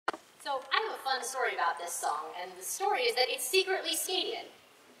fun story about this song, and the story is that it's secretly Scadian.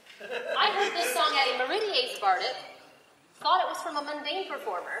 I heard this song at a Bieiris Bardic, thought it was from a mundane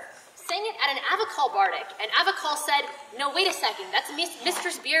performer, sang it at an Avicall Bardic, and Avicall said, no, wait a second, that's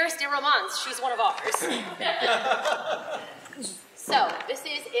Mistress Bieiris de Romans, she's one of ours. So, this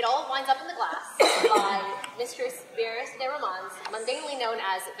is It All Winds Up in the Glass by Mistress Bieiris de Romans, mundanely known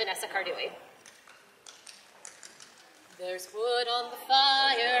as Vanessa Cardui. There's wood on the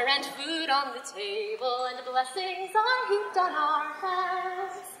fire and food on the table, and blessings are heaped on our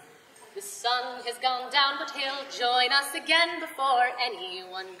heads. The sun has gone down, but he'll join us again before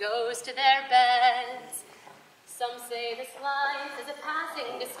anyone goes to their beds. Some say this life is a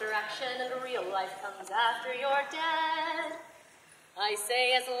passing distraction, and real life comes after you're dead. I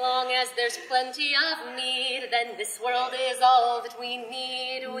say as long as there's plenty of need, then this world is all that we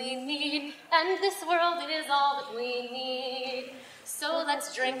need, and this world is all that we need. So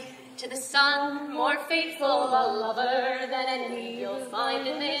let's drink to the sun, more faithful a lover than any you'll find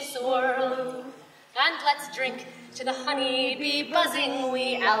in this world. And let's drink to the honey bee buzzing,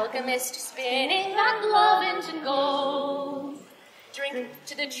 we alchemist spinning that love into gold. Drink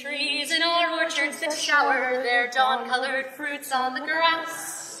to the trees in our orchards that shower their dawn-colored fruits on the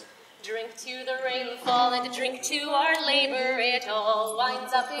grass. Drink to the rainfall and drink to our labor, it all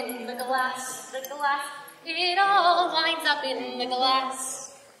winds up in the glass, it all winds up in the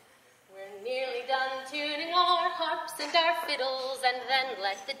glass. We're nearly done tuning our harps and our fiddles, and then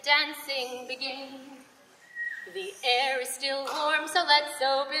let the dancing begin. The air is still warm, so let's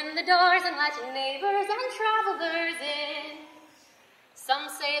open the doors and let neighbors and travelers in. Some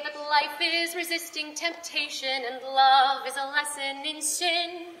say that life is resisting temptation and love is a lesson in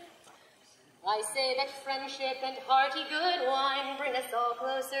sin. I say that friendship and hearty good wine bring us all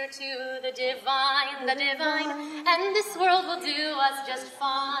closer to the divine, and this world will do us just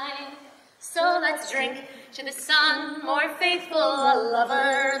fine. So let's drink to the sun, more faithful a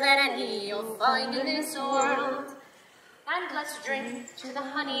lover than any you'll find in this world. And let's drink to the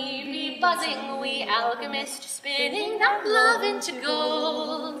honey bee buzzing, we alchemist spinning that love into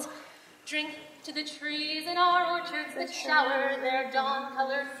gold. Drink to the trees in our orchards that shower their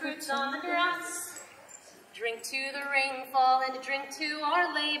dawn-colored fruits on the grass. Drink to the rainfall and drink to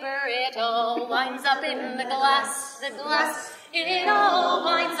our labor, it all winds up in the glass, it all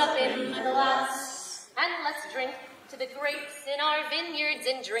winds up in the glass. And let's drink to the grapes in our vineyards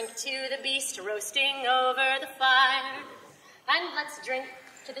and drink to the beast roasting over the fire. And let's drink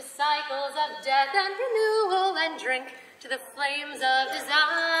to the cycles of death and renewal, and drink to the flames of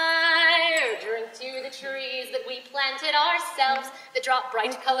desire. Drink to the trees that we planted ourselves that drop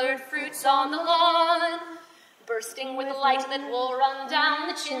bright-colored fruits on the lawn, bursting with light that will run down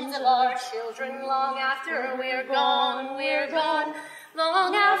the chins of our children long after we're gone,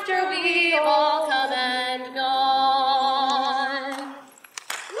 long after we've all